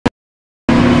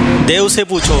देव से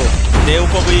पूछो, देव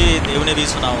को भी, देव ने भी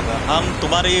सुना होगा। हम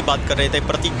तुम्हारी ही बात कर रहे थे,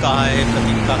 प्रतीक कहाँ है,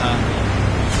 प्रतीक कहाँ है।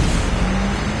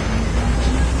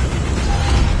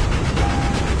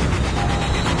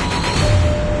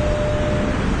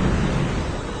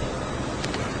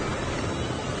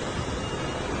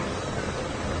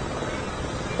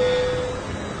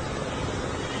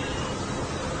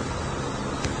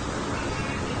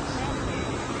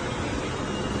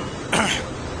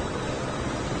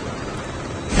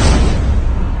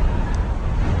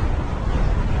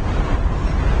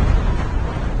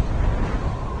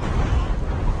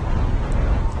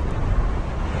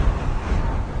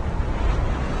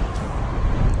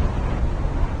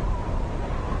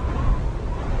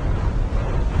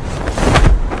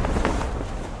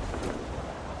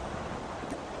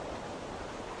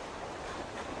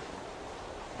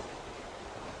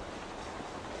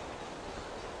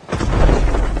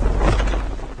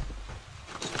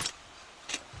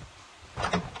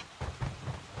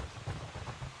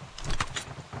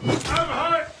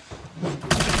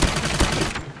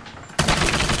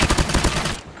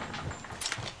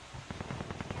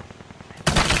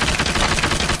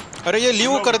 अरे ये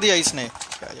लीव कर दिया इसने,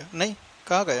 क्या नहीं,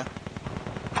 कहाँ गया?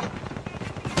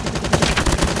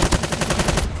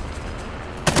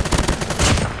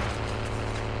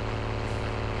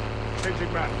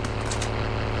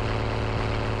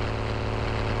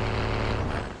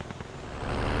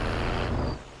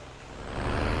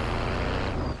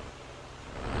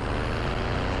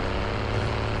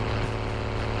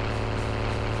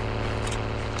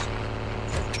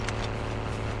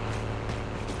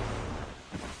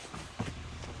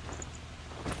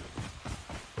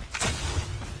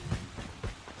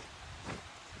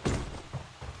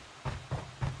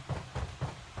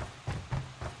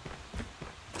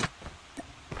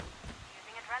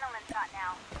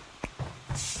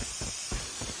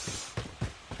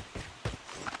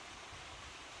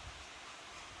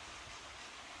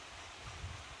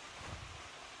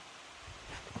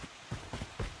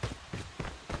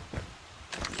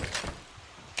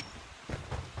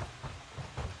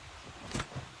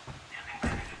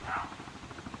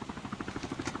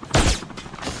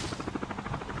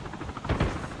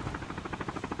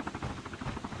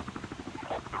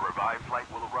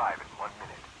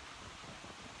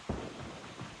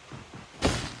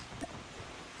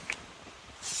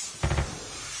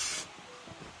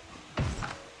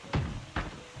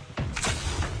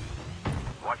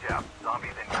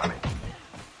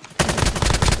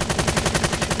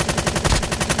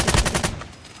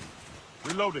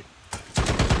 Reloading.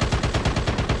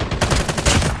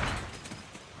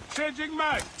 Changing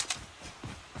mag.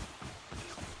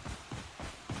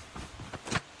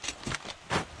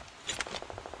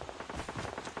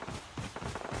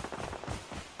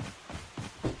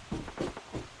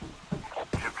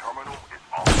 Ship terminal is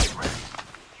almost ready.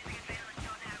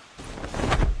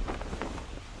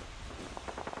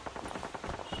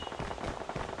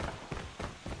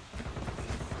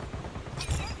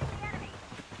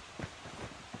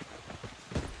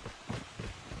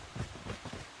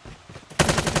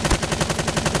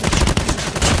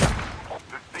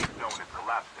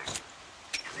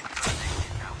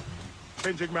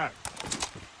 Changing mag.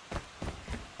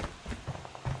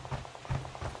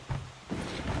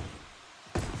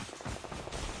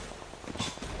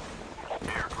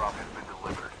 Airdrop has been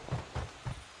delivered.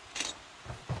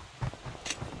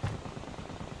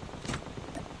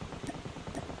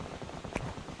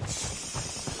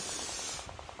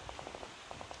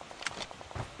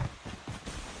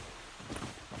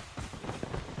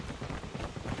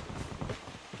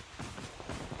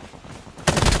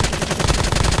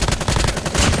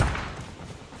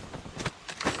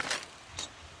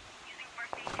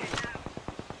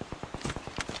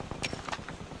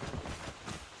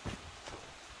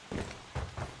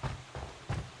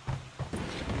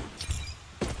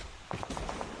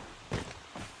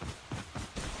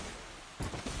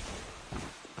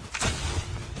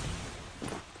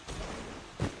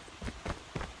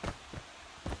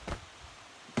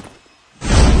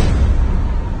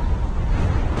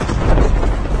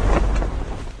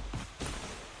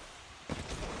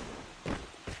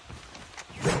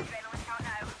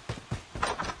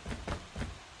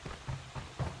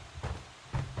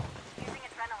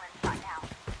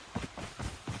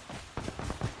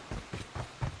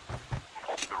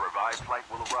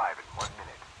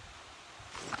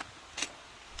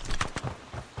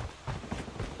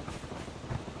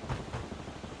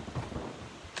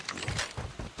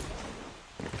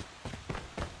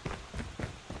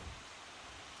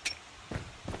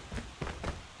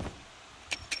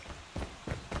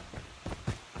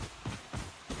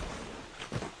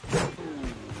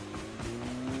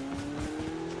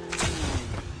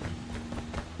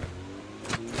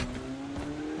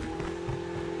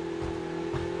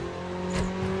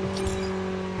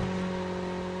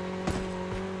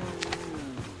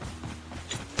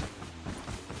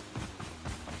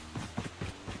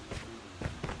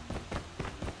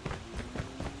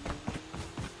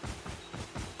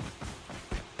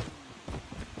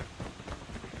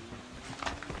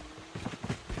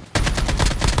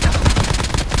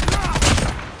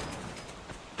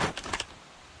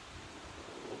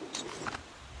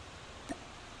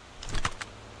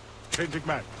 Changing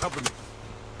mag. Cover me.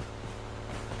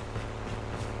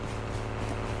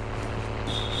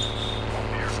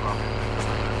 Airdrop has been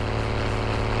delivered.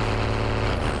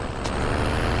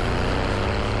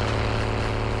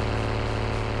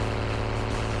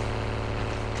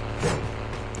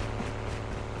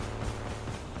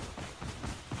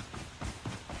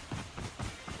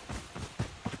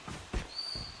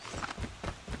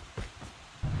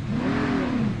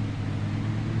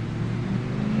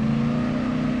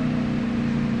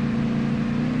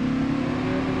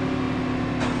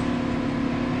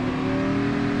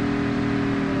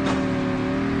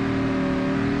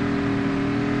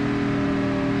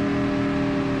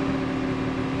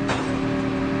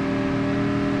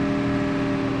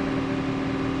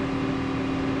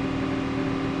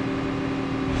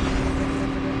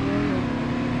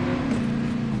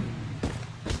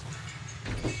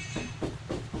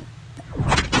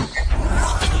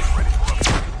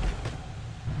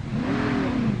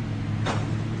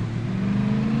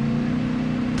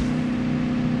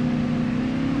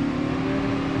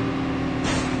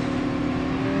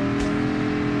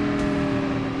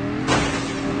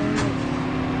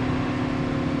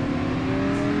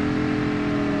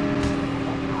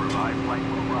 The revived flight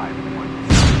will arrive in 1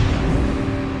 minute.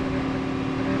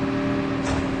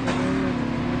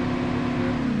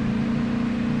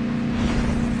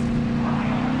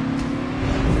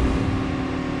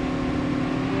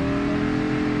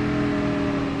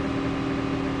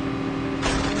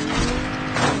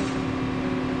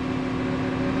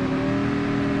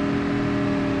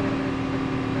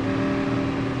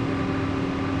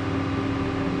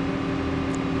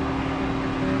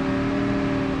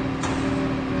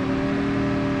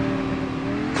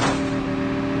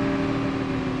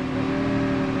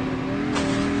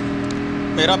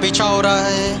 मेरा पीछा हो रहा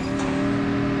है,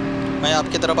 मैं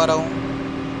आपकी तरफ आ रहा हूँ।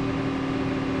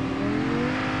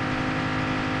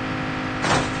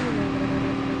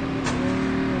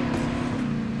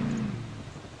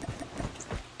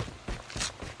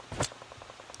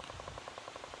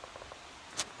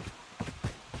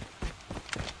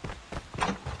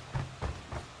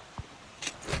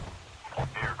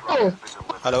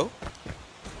 हेलो,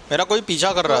 मेरा कोई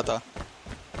पीछा कर रहा था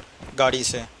गाड़ी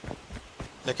से,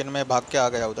 लेकिन मैं भाग के आ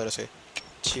गया उधर से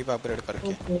चीप अपग्रेड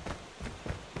करके।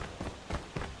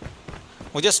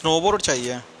 मुझे स्नोबोर्ड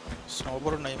चाहिए,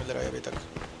 स्नोबोर्ड नहीं मिल रहा है अभी तक।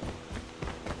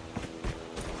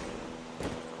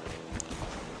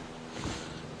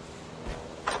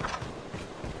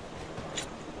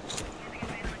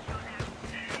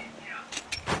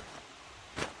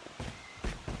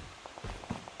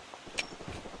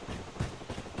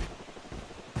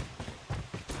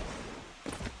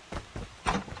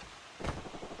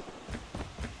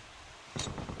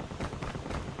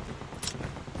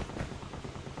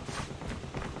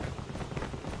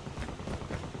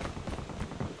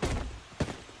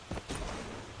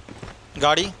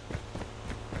 गाड़ी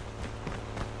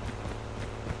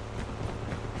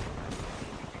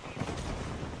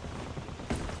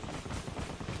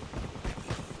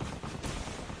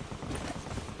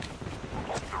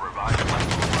The revived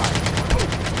flight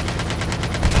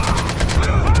will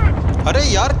arrive. अरे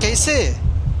यार कैसे?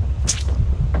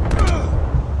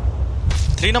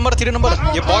 3 नंबर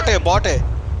ये बॉट है।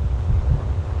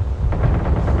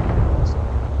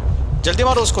 जल्दी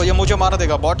मारो उसको, ये मुझे मार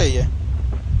देगा, बॉट है ये।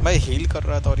 मैं हील कर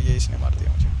रहा था और ये इसने मार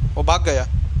दिया मुझे। वो भाग गया,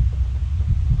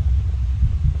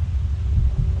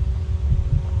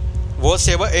 वो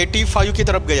 785 की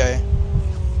तरफ गया है।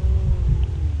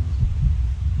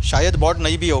 शायद बॉट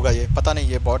नहीं भी होगा ये, पता नहीं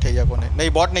ये बॉट है या कौन है। नहीं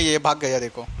बॉट नहीं है, ये भाग गया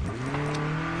देखो।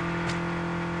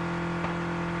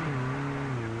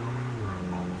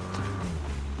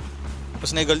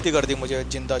 उसने गलती कर दी मुझे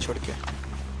जिंदा छोड़ के।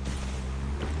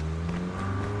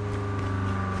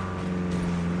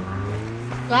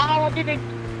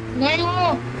 नहीं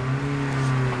वो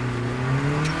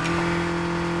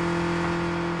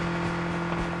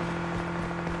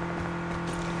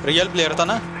रियल प्लेयर था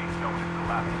ना। Safe zone is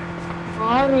collapsing.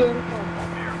 और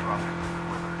Airdrop has been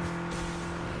delivered.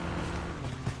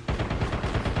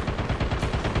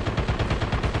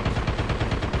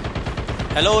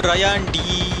 Hello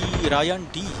Ryan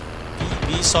D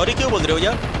भी सॉरी क्यों बोल रहे हो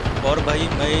यार? और भाई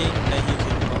मैं नहीं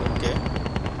खेलूंगा। ओके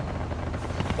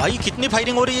भाई, कितनी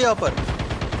फायरिंग हो रही है यहाँ पर?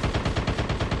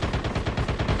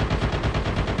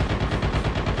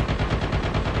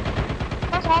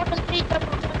 बस और बस की तरफ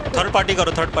थर्ड पार्टी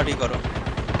करो।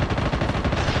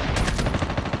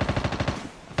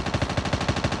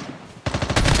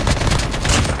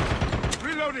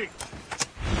 Reloading.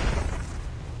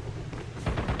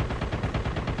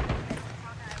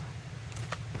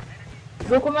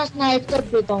 रुको मैं स्नाइप कर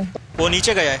देता हूँ। वो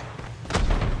नीचे गया है,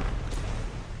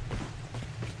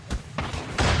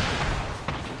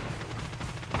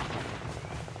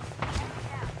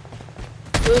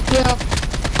 क्या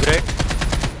ग्रेट।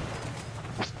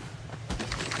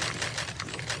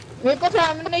 मेरे को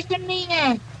एमिनेशन नहीं है।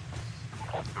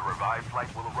 The revived flight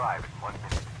will arrive in 1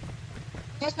 minute.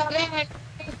 ये सारे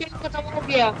एमिनेशन खत्म हो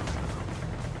गया।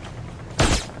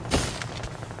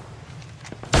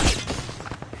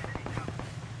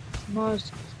 बस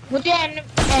मुझे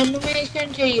एनिमेशन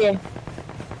चाहिए।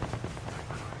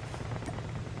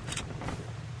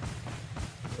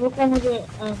 रुको मुझे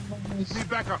Need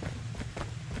backup.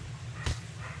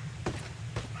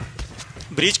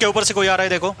 ब्रिज के ऊपर से कोई आ रहा है,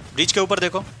 देखो ब्रिज के ऊपर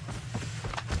देखो।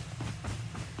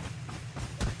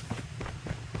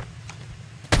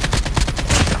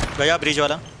 गया ब्रिज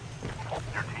वाला।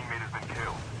 Your teammate has been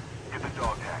killed. Get the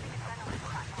dog tag.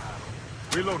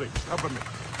 Reloading. Cover me.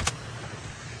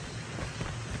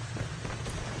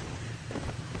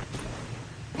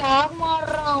 क्या मार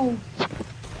रहा हूँ।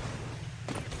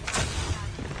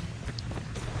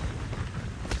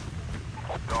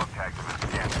 Dog tags have been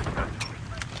scanned successfully.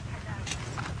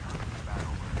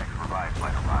 Next revived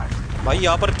flight arrives. भाई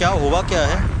यहाँ पर क्या हुआ क्या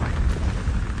है?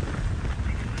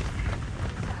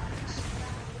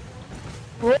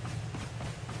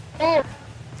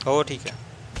 हो ठीक है,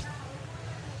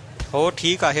 हो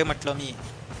ठीक आहे म्हटलं मी।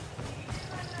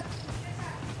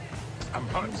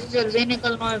 मुझे जल्दी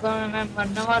निकलना होगा, मैं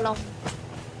मरने वाला हूँ।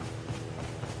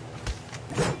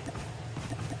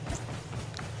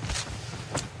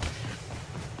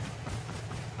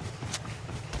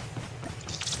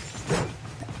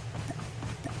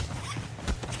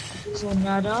 सोने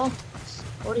आ जाओ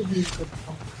और हील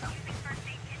करता हूँ।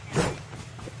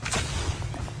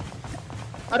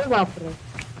 अरे बाप रे,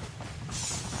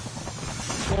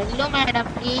 हेलो मैडम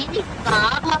जी,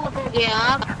 कहाँ भागोगे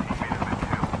आप?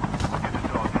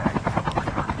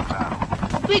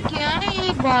 अबे क्या है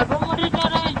ये, बार बार मरे जा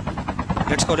रहा है।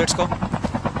 Let's go let's go.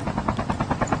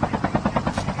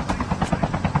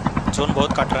 Zone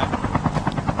बहुत काट रहा है।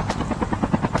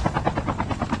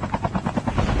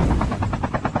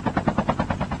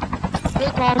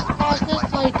 एक आस-पास से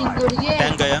फाइटिंग हो रही है।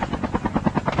 टैंक गया।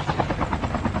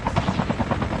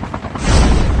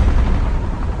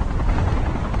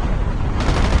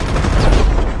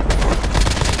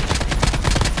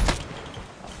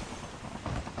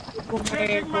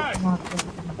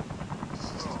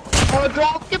 और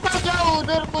ड्रॉप के पास जाओ,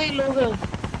 उधर कोई लोग है।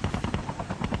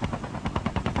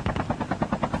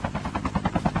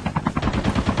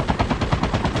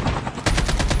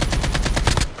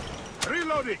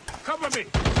 Reloading. Cover me.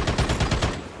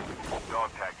 Dog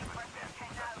tags have been scanned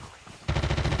successfully.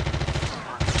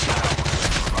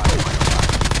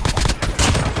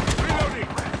 Reloading.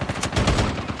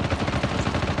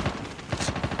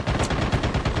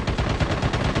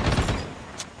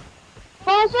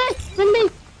 पास है, जल्दी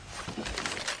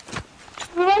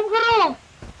रिवाइव करो।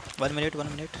 1 मिनट 1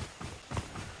 मिनट।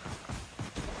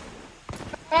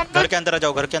 घर के अंदर आ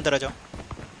जाओ, घर के अंदर आ जाओ।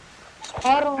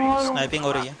 और स्नाइपिंग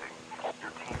हो रही है।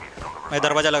 मैं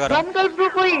दरवाजा लगा रहा हूँ। बंद कर दो,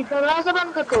 कोई दरवाजा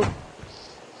बंद कर दो।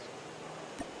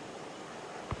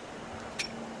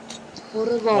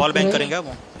 वॉल बैंग करेंगे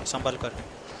वो, संभाल कर।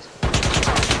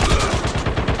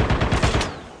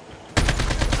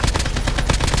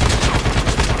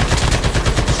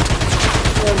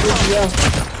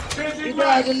 इधर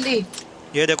आ जल्दी।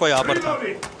 ये देखो यहाँ पर था।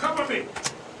 Reloading. Cover me.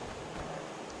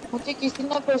 मुझे किसी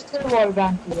ने फिर से वॉल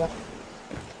बैंग किया।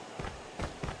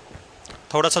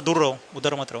 थोड़ा सा दूर रहो,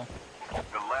 उधर मत रहो।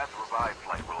 The last revived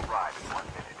flight will arrive in 1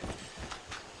 minute.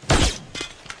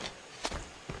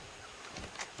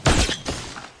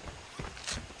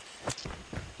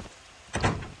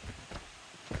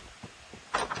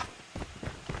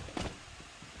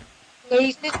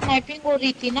 कहीं से स्नाइपिंग हो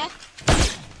रही थी ना।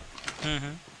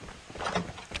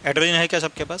 एड्रेनलिन है क्या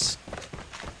सबके पास?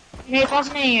 मेरे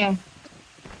पास नहीं है।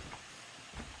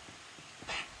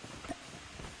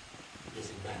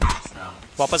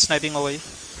 वापस स्नाइपिंग हो गई।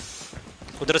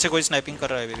 उधर से कोई स्नाइपिंग कर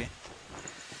रहा है बेबी।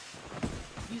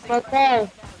 पता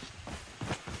है,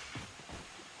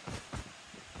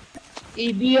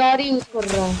 EBR यूज कर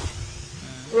रहा है।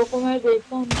 रुको मैं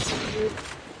देखता हूँ।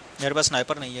 मेरे पास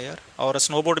स्नाइपर नहीं है यार, और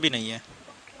स्नोबोर्ड भी नहीं है।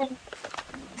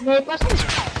 मेरे पास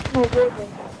स्नोबोर्ड है।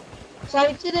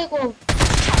 साइड से देखो।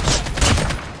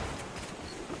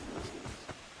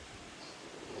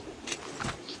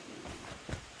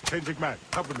 Changing mag.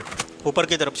 Cover me. ऊपर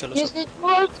की तरफ चलो सब। ये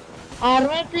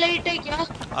आर्मर प्लेट है क्या?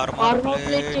 आर्मर आर्मर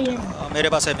प्लेट प्लेट चाहिए। मेरे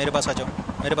पास है, मेरे पास आ जाओ,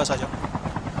 मेरे पास आ जाओ।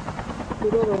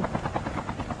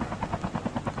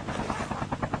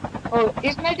 और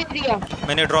इसने दे दिया।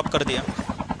 मैंने ड्रॉप कर दिया।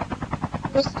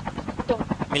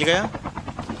 मिल गया?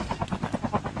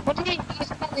 मुझे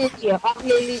इसने दे दिया, आप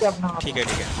ले लीजिए अपना। ठीक है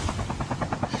ठीक है।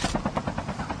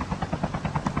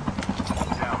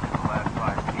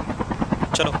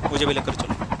 चलो मुझे भी लेकर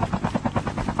चलो।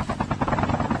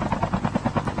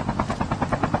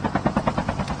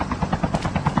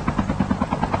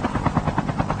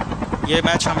 ये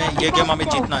मैच हमें, ये गेम हमें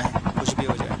जीतना है, कुछ भी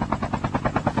हो जाए।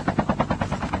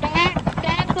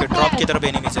 ओके, ड्रॉप की तरफ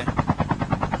एनिमीज है।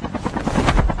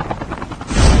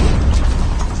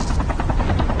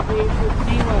 ये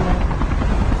छूटने वाला है,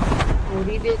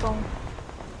 थोड़ी देता हूँ।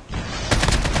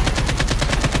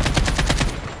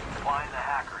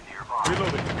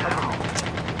 Reloading. Cover me.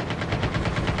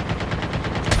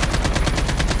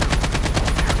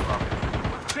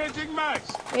 Changing mags.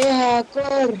 ये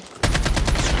हैकर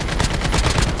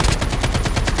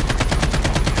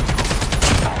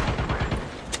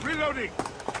Reloading.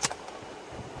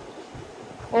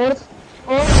 और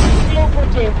लोग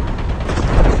बचे।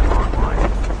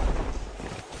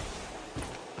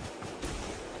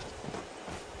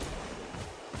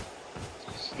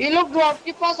 ये लोग ड्रॉप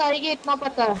के पास आएंगे, इतना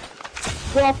पता है।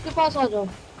 ड्रॉप के पास आ जाओ।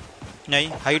 नहीं,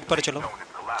 हाइट पर चलो।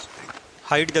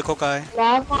 हाइट देखो कहाँ है।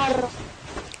 लैग मार रहा।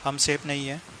 हम सेफ नहीं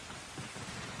है।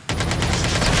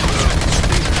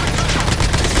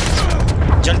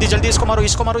 जल्दी जल्दी इसको मारो,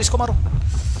 इसको मारो, इसको मारो।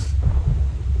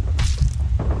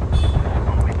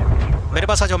 मेरे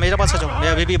पास आ जाओ, मेरे पास आ जाओ, मैं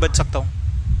अभी भी बच सकता हूँ।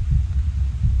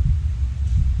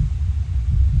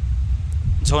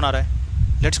 जोन आ रहा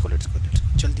है। Let's go, let's go, let's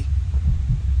go, जल्दी।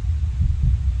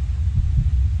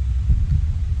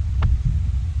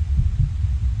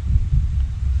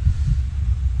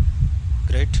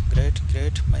 ग्रेट ग्रेट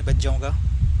ग्रेट, मैं बच जाऊंगा।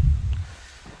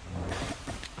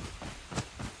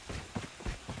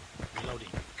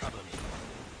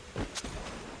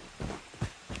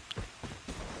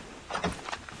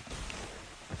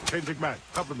 Changing mag.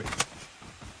 Cover me.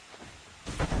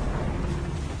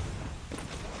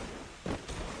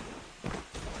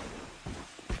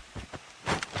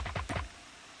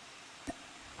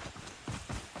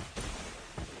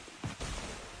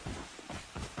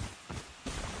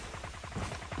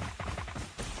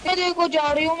 ये देखो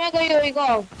जा रही हूँ मैं, कहीं होएगा।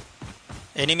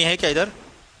 एनिमी है क्या इधर?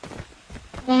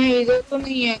 नहीं इधर तो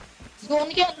नहीं है।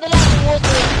 जोन के अंदर वो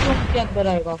जोन के अंदर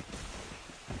आएगा।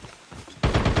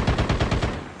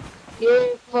 ये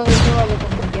फर्स्ट वाले को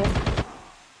मिल गया।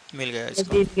 मिल गया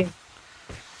इसको। जीत गए।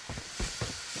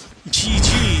 जी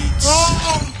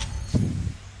जी।